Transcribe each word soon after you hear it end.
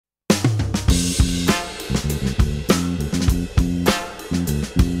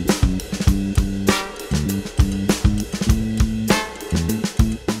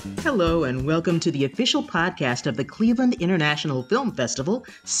Hello, and welcome to the official podcast of the Cleveland International Film Festival,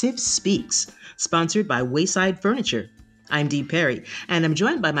 SIF Speaks, sponsored by Wayside Furniture. I'm Dee Perry, and I'm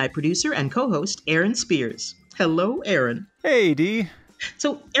joined by my producer and co-host, Aaron Spears. Hello, Aaron. Hey, Dee.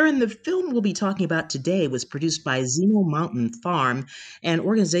 So, Aaron, the film we'll be talking about today was produced by Zeno Mountain Farm, an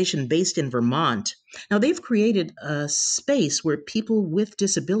organization based in Vermont. Now, they've created a space where people with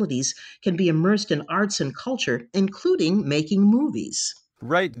disabilities can be immersed in arts and culture, including making movies.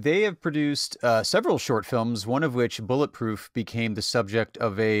 Right. They have produced several short films, one of which, Bulletproof, became the subject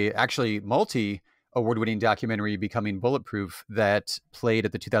of a actually multi-award-winning documentary, Becoming Bulletproof, that played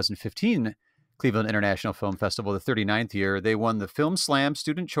at the 2015 Cleveland International Film Festival, the 39th year. They won the Film Slam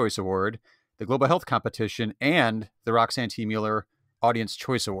Student Choice Award, the Global Health Competition, and the Roxanne T. Mueller Audience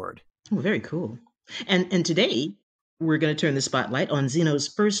Choice Award. Oh, very cool. And today, we're going to turn the spotlight on Zeno's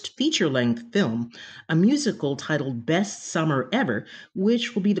first feature-length film, a musical titled Best Summer Ever,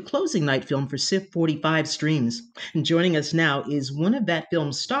 which will be the closing night film for SIF 45 streams. And joining us now is one of that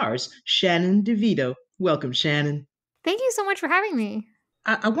film's stars, Shannon DeVito. Welcome, Shannon. Thank you so much for having me.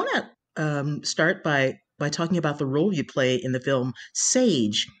 I want to start by talking about the role you play in the film,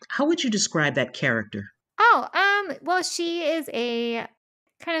 Sage. How would you describe that character? Well, she is a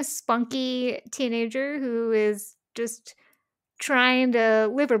kind of spunky teenager who is just trying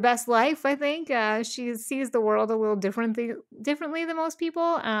to live her best life, I think. She sees the world a little differently than most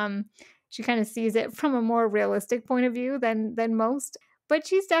people. She kind of sees it from a more realistic point of view than most. But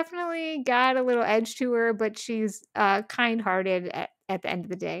she's definitely got a little edge to her, but she's kind-hearted at the end of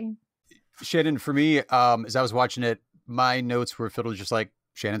the day. Shannon, for me, as I was watching it, my notes were filled with just like,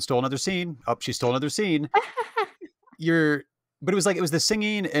 Shannon stole another scene. Oh, she stole another scene. But it was the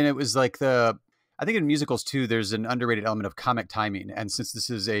singing, and it was like I think in musicals too, there's an underrated element of comic timing. And since this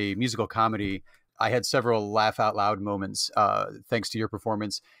is a musical comedy, I had several laugh out loud moments, thanks to your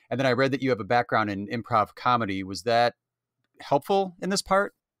performance. And then I read that you have a background in improv comedy. Was that helpful in this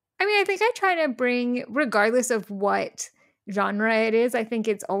part? I mean, I think I try to bring, regardless of what genre it is, I think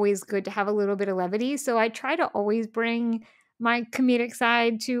it's always good to have a little bit of levity. So I try to always bring my comedic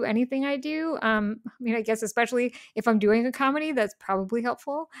side to anything I do. I mean, I guess especially if I'm doing a comedy, that's probably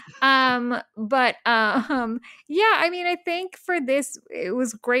helpful. Yeah, I mean, I think for this, it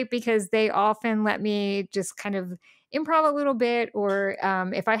was great because they often let me just kind of improv a little bit, or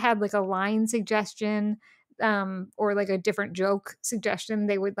if I had like a line suggestion, or like a different joke suggestion,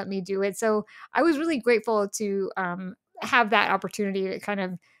 they would let me do it. So I was really grateful to have that opportunity to kind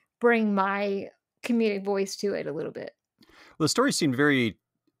of bring my comedic voice to it a little bit. Well, the story seemed very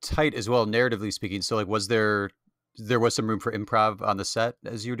tight as well, narratively speaking. So like, was there was some room for improv on the set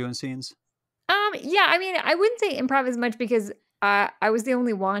as you were doing scenes? Yeah, I mean, I wouldn't say improv as much because I was the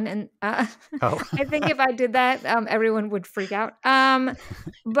only one. And I think if I did that, everyone would freak out.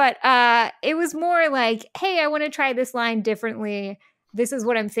 But it was more like, hey, I want to try this line differently. This is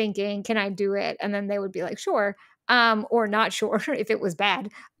what I'm thinking. Can I do it? And then they would be like, sure. Or not sure if it was bad.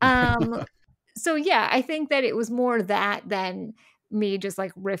 So yeah, I think that it was more that than me just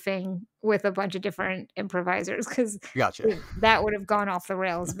like riffing with a bunch of different improvisers, because Gotcha. That would have gone off the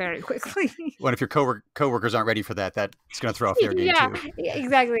rails very quickly. Well, if your coworkers aren't ready for that, that's going to throw off their game too. Yeah,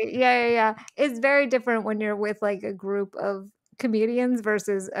 exactly. Yeah. It's very different when you're with like a group of comedians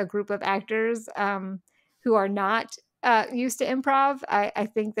versus a group of actors who are not used to improv. I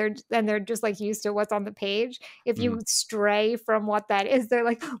think they're just like used to what's on the page. If you stray from what that is, they're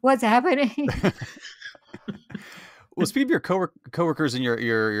like, what's happening? Well, speaking of your coworkers and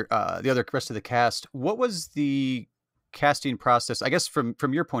your the other rest of the cast, what was the casting process? I guess from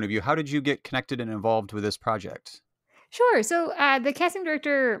your point of view, how did you get connected and involved with this project? Sure. So the casting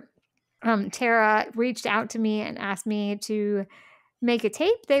director, Tara, reached out to me and asked me to make a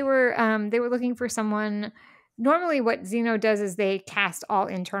tape. They were looking for someone. Normally what Zeno does is they cast all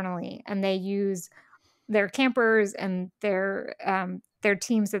internally, and they use their campers and their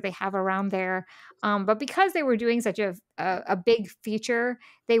teams that they have around there. But because they were doing such a big feature,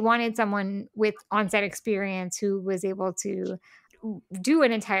 they wanted someone with on-set experience who was able to do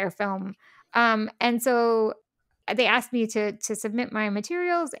an entire film. And so they asked me to submit my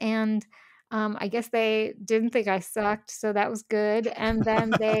materials, and I guess they didn't think I sucked, so that was good. And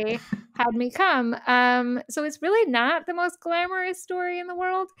then they had me come. So it's really not the most glamorous story in the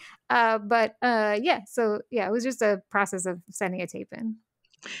world. But it was just a process of sending a tape in.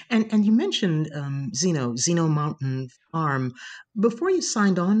 And you mentioned Zeno Mountain Farm. Before you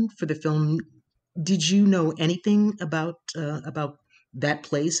signed on for the film, did you know anything about that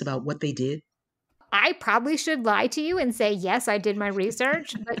place, about what they did? I probably should lie to you and say, yes, I did my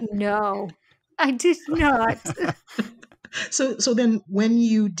research, but no, I did not. So then when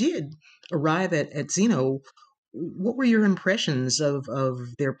you did arrive at Zeno, what were your impressions of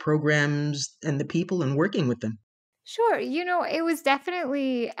their programs and the people and working with them? Sure. It was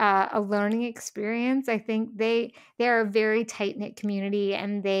definitely a learning experience. I think they're a very tight knit community,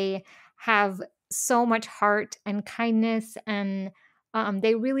 and they have so much heart and kindness, and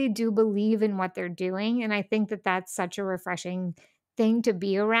they really do believe in what they're doing. And I think that that's such a refreshing thing to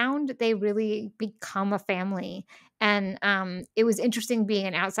be around. They really become a family, and it was interesting being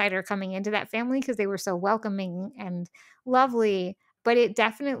an outsider coming into that family because they were so welcoming and lovely, but it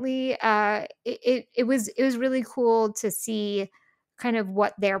definitely it was really cool to see kind of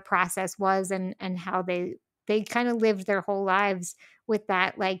what their process was, and how they kind of lived their whole lives with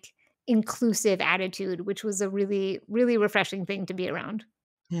that like inclusive attitude, which was a really really refreshing thing to be around.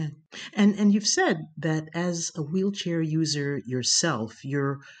 Yeah. And you've said that as a wheelchair user yourself,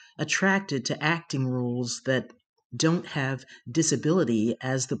 you're attracted to acting roles that don't have disability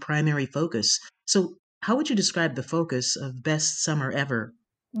as the primary focus. So how would you describe the focus of Best Summer Ever?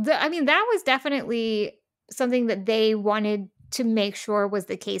 I mean, that was definitely something that they wanted to make sure was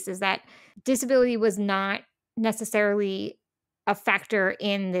the case, is that disability was not necessarily a factor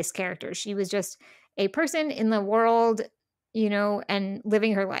in this character. She was just a person in the world, and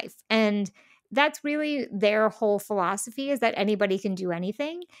living her life. And that's really their whole philosophy, is that anybody can do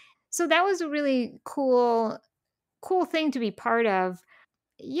anything. So that was a really cool thing to be part of.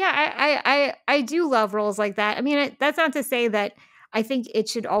 Yeah, I do love roles like that. I mean, that's not to say that I think it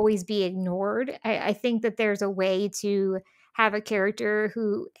should always be ignored. I think that there's a way to have a character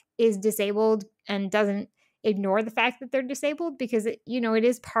who is disabled and doesn't ignore the fact that they're disabled, because it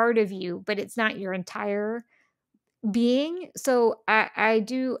is part of you, but it's not your entire being. So I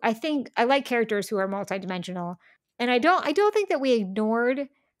think I like characters who are multidimensional, and I don't think that we ignored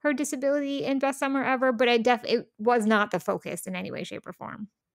her disability in Best Summer Ever, but it was not the focus in any way, shape, or form.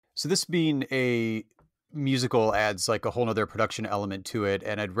 So this being a musical adds like a whole nother production element to it.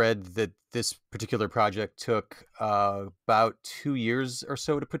 And I'd read that this particular project took about 2 years or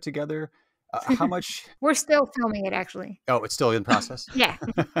so to put together. How much? We're still filming it, actually. Oh, it's still in process. Yeah.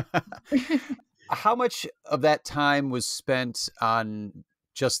 How much of that time was spent on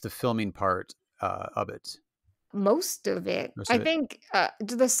just the filming part of it? Most of it. Most I of it. think,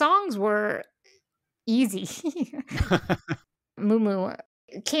 the songs were easy. Mumu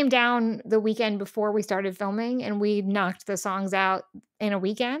came down the weekend before we started filming, and we knocked the songs out in a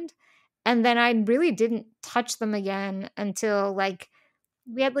weekend, and then I really didn't touch them again until, like,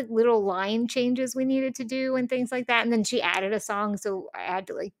 we had, like, little line changes we needed to do and things like that, and then she added a song, so I had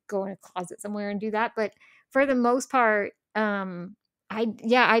to, like, go in a closet somewhere and do that. But for the most part, I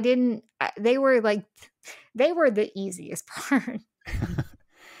didn't they were the easiest part.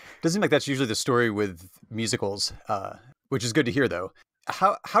 Doesn't seem like that's usually the story with musicals, which is good to hear, though.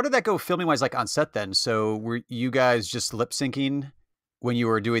 How did that go filming wise, like on set then? So were you guys just lip syncing when you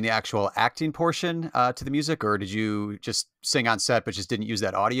were doing the actual acting portion to the music, or did you just sing on set but just didn't use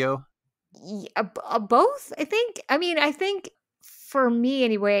that audio? Both, I think. I mean, I think for me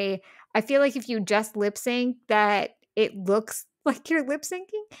anyway, I feel like if you just lip sync, that it looks like you're lip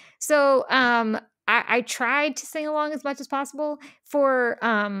syncing. So, I tried to sing along as much as possible. For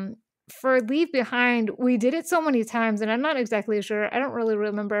Leave Behind, we did it so many times, and I'm not exactly sure. I don't really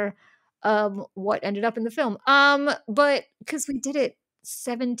remember what ended up in the film. But because we did it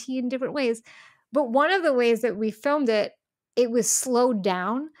 17 different ways. But one of the ways that we filmed it, it was slowed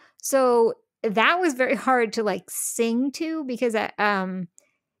down. So that was very hard to like sing to, because it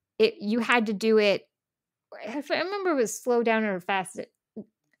you had to do it. If I remember, it was slow down or fast.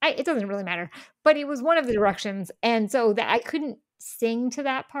 It doesn't really matter, but it was one of the directions, and so that I couldn't sing to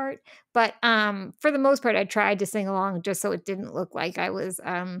that part. But for the most part, I tried to sing along just so it didn't look like I was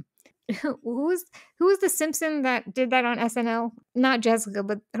who was the Simpson that did that on SNL? Not Jessica,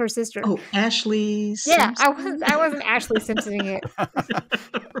 but her sister. Oh, Ashley Yeah, I Simpson? was I wasn't Ashley Simpsoning it.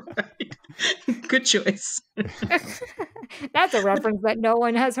 Right. Good choice. That's a reference that no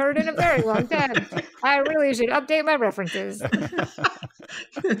one has heard in a very long time. I really should update my references.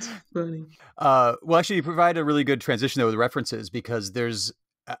 That's funny. Well, actually, you provide a really good transition though with references, because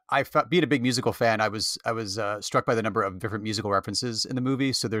being a big musical fan, I was struck by the number of different musical references in the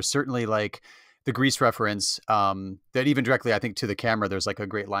movie. So there's certainly like the Grease reference that even directly, I think, to the camera, there's like a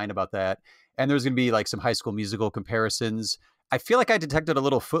great line about that. And there's going to be like some High School Musical comparisons. I feel like I detected a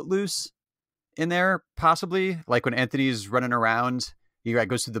little Footloose in there, possibly like when Anthony's running around. He like,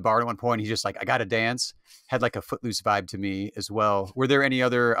 goes to the bar at one point. He's just like, I got to dance. Had like a Footloose vibe to me as well. Were there any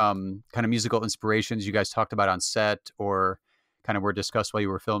other kind of musical inspirations you guys talked about on set, or kind of were discussed while you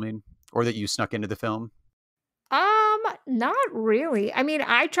were filming, or that you snuck into the film? Not really. I mean,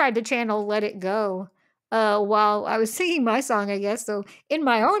 I tried to channel Let It Go, while I was singing my song, I guess, so in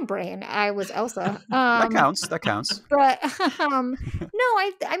my own brain, I was Elsa. That counts. That counts. But, no,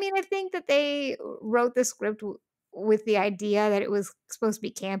 I mean, I think that they wrote the script with the idea that it was supposed to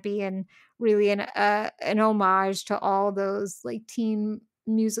be campy and really an homage to all those, like, teen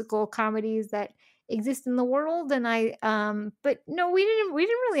musical comedies that exist in the world, and but no, we didn't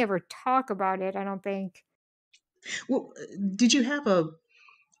really ever talk about it, I don't think. Well, did you have a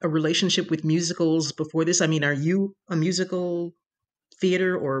relationship with musicals before this? I mean, are you a musical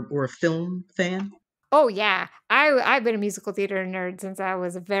theater or a film fan? Oh yeah, I've been a musical theater nerd since I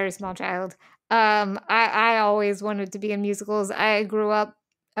was a very small child. I always wanted to be in musicals. I grew up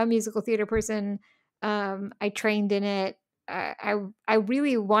a musical theater person. I trained in it. I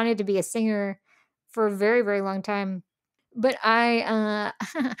really wanted to be a singer for a very very long time, but I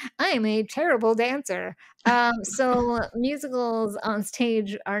am a terrible dancer. So musicals on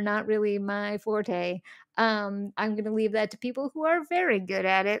stage are not really my forte. I'm going to leave that to people who are very good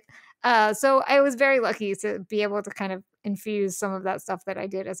at it. So I was very lucky to be able to kind of infuse some of that stuff that I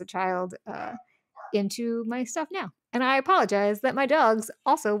did as a child into my stuff now. And I apologize that my dogs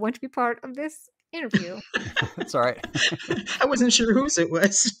also want to be part of this interview. That's all right. I wasn't sure whose it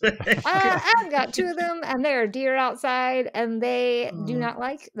was. I've got two of them, and there are deer outside, and they do Uh, not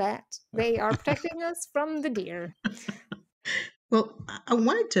like that. They are protecting us from the deer. well, I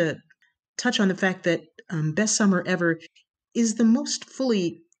wanted to touch on the fact that Best Summer Ever is the most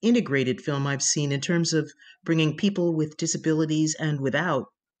fully integrated film I've seen in terms of bringing people with disabilities and without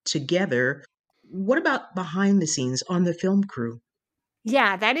together. What about behind the scenes on the film crew?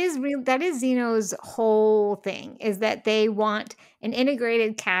 Yeah, that is real. That is Zeno's whole thing, is that they want an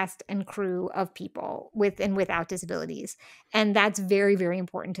integrated cast and crew of people with and without disabilities. And that's very, very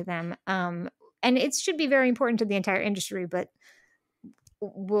important to them. And it should be very important to the entire industry, but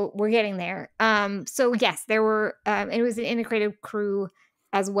we're getting there. So yes, there were, it was an integrated crew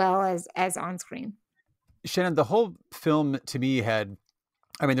as well as on screen. Shannon, the whole film to me had,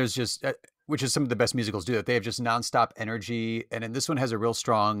 I mean, there's just, which is some of the best musicals do it. They have just nonstop energy. And then this one has a real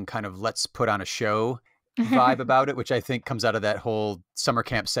strong kind of let's put on a show vibe about it, which I think comes out of that whole summer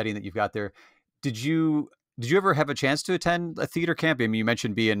camp setting that you've got there. Did you did you ever have a chance to attend a theater camp? I mean, you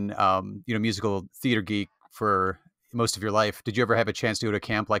mentioned being musical theater geek for most of your life. Did you ever have a chance to go to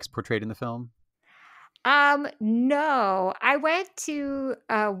camp like portrayed in the film? No. I went to,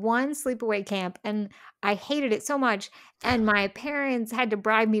 one sleepaway camp, and I hated it so much, and my parents had to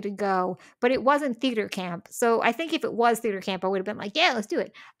bribe me to go, but it wasn't theater camp. So I think if it was theater camp, I would have been like, "Yeah, let's do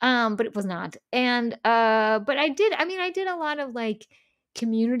it." But it was not. And, but I did a lot of, like,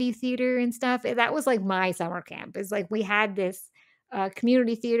 community theater and stuff. That was, like, my summer camp. It's like we had this,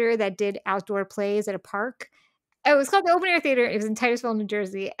 community theater that did outdoor plays at a park. It was called the Open Air Theater. It was in Titusville, New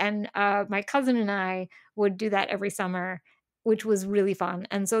Jersey, and, my cousin and I would do that every summer, which was really fun,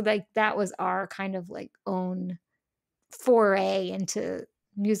 and so, like, that was our kind of, like, own foray into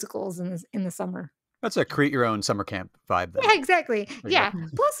musicals in the summer. That's a create your own summer camp vibe Yeah, then. exactly. There you go. Yeah.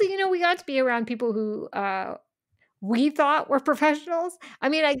 Plus, we got to be around people who, we thought were professionals. I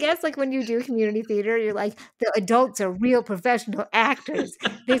mean, I guess, like, when you do community theater, you're like, "The adults are real professional actors.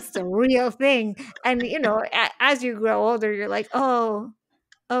 This is a real thing." And, as you grow older, you're like, "Oh,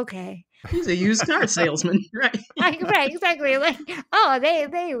 okay." He's a used car salesman, right? Right, exactly, like, "Oh, they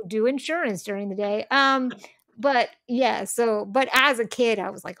do insurance during the day." But yeah, but as a kid,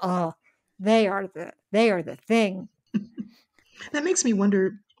 I was like, "Oh, they are the thing." That makes me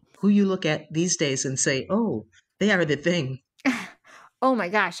wonder who you look at these days and say, "Oh, they are the thing." Oh my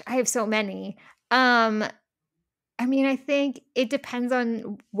gosh, I have so many. Um, I mean, I think it depends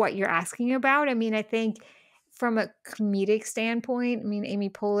on what you're asking about. I mean, I think from a comedic standpoint, I mean, Amy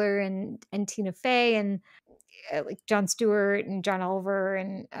Poehler and Tina Fey and like Jon Stewart and John Oliver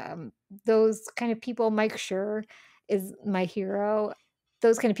and those kind of people. Mike Schur is my hero.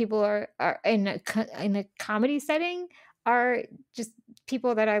 Those kind of people are in a comedy setting are just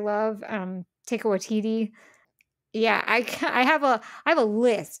people that I love. Taika Waititi. Yeah, I have a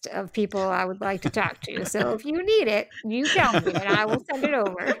list of people I would like to talk to. So if you need it, you tell me and I will send it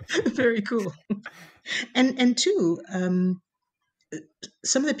over. Very cool. And two,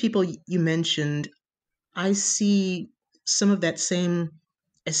 some of the people you mentioned, I see some of that same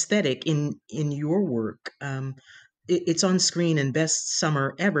aesthetic in your work. It's on screen in Best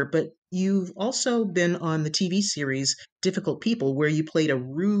Summer Ever, but you've also been on the TV series Difficult People, where you played a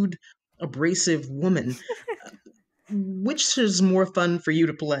rude, abrasive woman. Which is more fun for you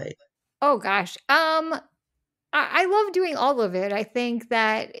to play? Oh gosh. I love doing all of it. I think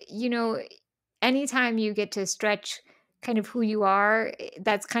that, anytime you get to stretch kind of who you are.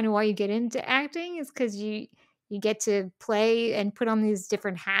 That's kind of why you get into acting, is because you get to play and put on these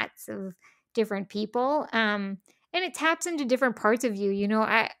different hats of different people. And it taps into different parts of you.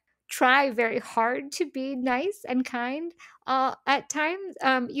 I try very hard to be nice and kind at times.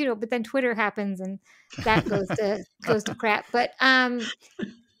 But then Twitter happens and that goes to crap. But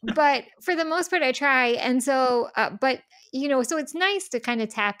for the most part, I try. And so, so it's nice to kind of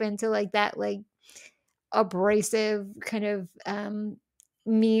tap into like that, like abrasive kind of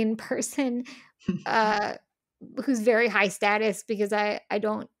mean person uh, who's very high status, because I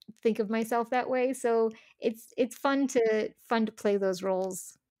don't think of myself that way. So it's fun to play those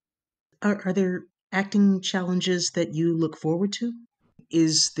roles. Are there acting challenges that you look forward to?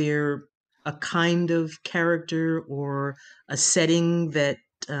 Is there a kind of character or a setting that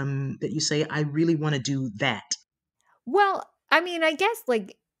you say, I really want to do that? Well, I mean, I guess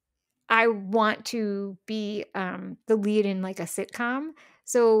like I want to be the lead in like a sitcom.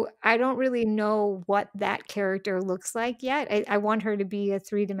 So I don't really know what that character looks like yet. I want her to be a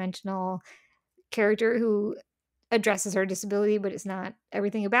three-dimensional character who addresses her disability, but it's not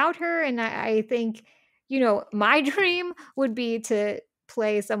everything about her. And I think, my dream would be to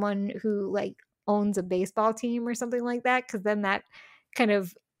play someone who like owns a baseball team or something like that. Cause then that kind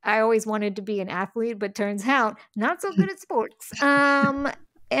of, I always wanted to be an athlete, but turns out not so good at sports.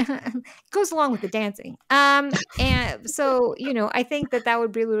 And goes along with the dancing. And so, I think that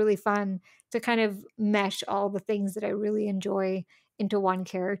would be really fun to kind of mesh all the things that I really enjoy into one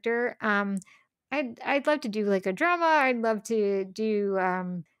character. I'd love to do like a drama. I'd love to do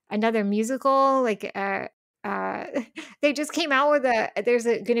another musical. Uh, they just came out with there's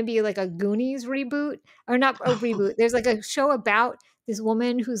going to be like a Goonies reboot, or not a reboot. There's like a show about this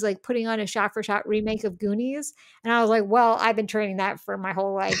woman who's like putting on a shot for shot remake of Goonies, and I was like, well, I've been training that for my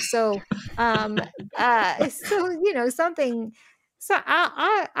whole life. So, um, something. So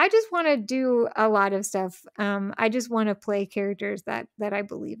I just want to do a lot of stuff. I just want to play characters that I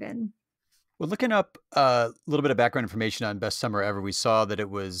believe in. Well, looking up a little bit of background information on Best Summer Ever, we saw that it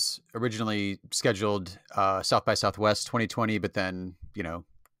was originally scheduled South by Southwest 2020, but then,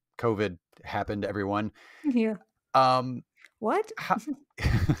 COVID happened to everyone. Yeah. What? How,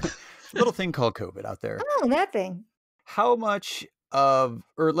 little thing called COVID out there. Oh, that thing. How much or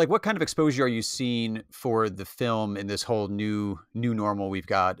like what kind of exposure are you seeing for the film in this whole new normal we've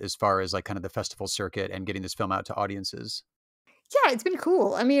got, as far as like kind of the festival circuit and getting this film out to audiences? Yeah, it's been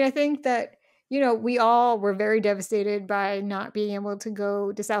cool. I mean, I think that, we all were very devastated by not being able to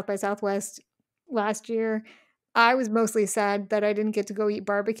go to South by Southwest last year. I was mostly sad that I didn't get to go eat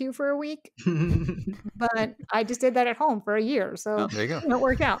barbecue for a week, but I just did that at home for a year. Oh, So there you go. it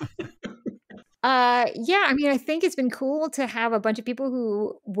worked out. Yeah, I mean, I think it's been cool to have a bunch of people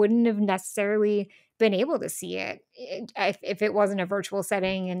who wouldn't have necessarily been able to see it, if it wasn't a virtual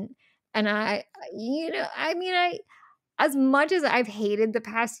setting. And I mean, as much as I've hated the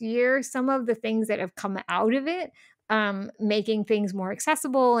past year, some of the things that have come out of it, making things more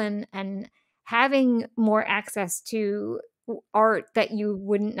accessible and having more access to art that you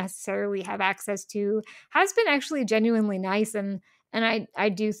wouldn't necessarily have access to, has been actually genuinely nice. And I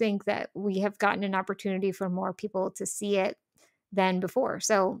do think that we have gotten an opportunity for more people to see it than before.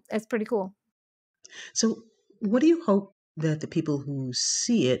 So it's pretty cool. So, what do you hope that the people who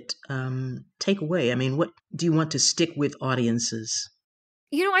see it take away? I mean, what do you want to stick with audiences?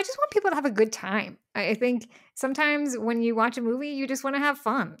 I just want people to have a good time. I think sometimes when you watch a movie, you just want to have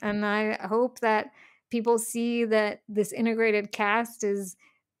fun. And I hope that people see that this integrated cast is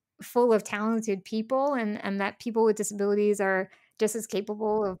full of talented people, and that people with disabilities are just as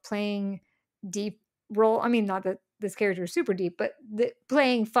capable of playing deep role. I mean, not that this character is super deep, but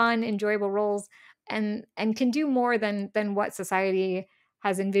playing fun, enjoyable roles, and can do more than what society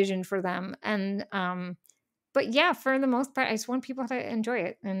has envisioned for them. And but yeah, for the most part, I just want people to enjoy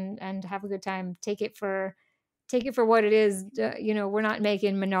it and have a good time. Take it for what it is. We're not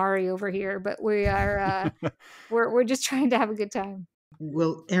making Minari over here, but we are. We're just trying to have a good time.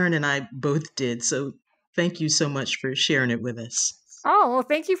 Well, Aaron and I both did, so thank you so much for sharing it with us. Oh, well,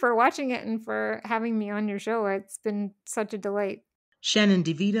 thank you for watching it and for having me on your show. It's been such a delight. Shannon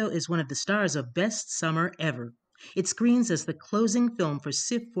DeVito is one of the stars of Best Summer Ever. It screens as the closing film for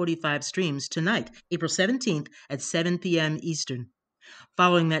SIF 45 streams tonight, April 17th at 7 p.m. Eastern.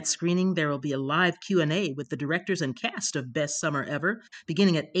 Following that screening, there will be a live Q&A with the directors and cast of Best Summer Ever,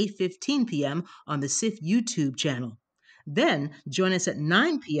 beginning at 8:15 p.m. on the SIF YouTube channel. Then, join us at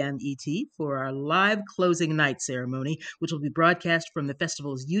 9 p.m. ET for our live closing night ceremony, which will be broadcast from the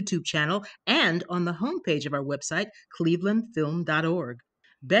festival's YouTube channel and on the homepage of our website, clevelandfilm.org.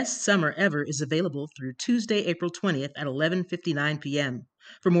 Best Summer Ever is available through Tuesday, April 20th at 11:59 p.m.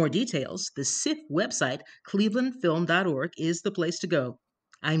 For more details, the SIF website, clevelandfilm.org, is the place to go.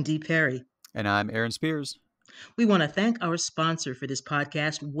 I'm Dee Perry. And I'm Aaron Spears. We want to thank our sponsor for this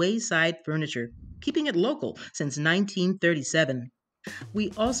podcast, Wayside Furniture, keeping it local since 1937.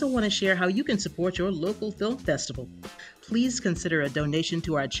 We also want to share how you can support your local film festival. Please consider a donation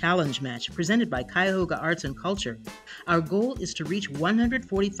to our challenge match presented by Cuyahoga Arts and Culture. Our goal is to reach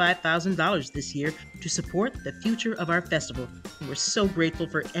 $145,000 this year to support the future of our festival. And we're so grateful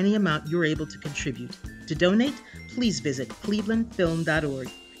for any amount you're able to contribute. To donate, please visit clevelandfilm.org.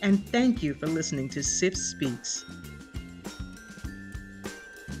 And thank you for listening to SIF Speaks.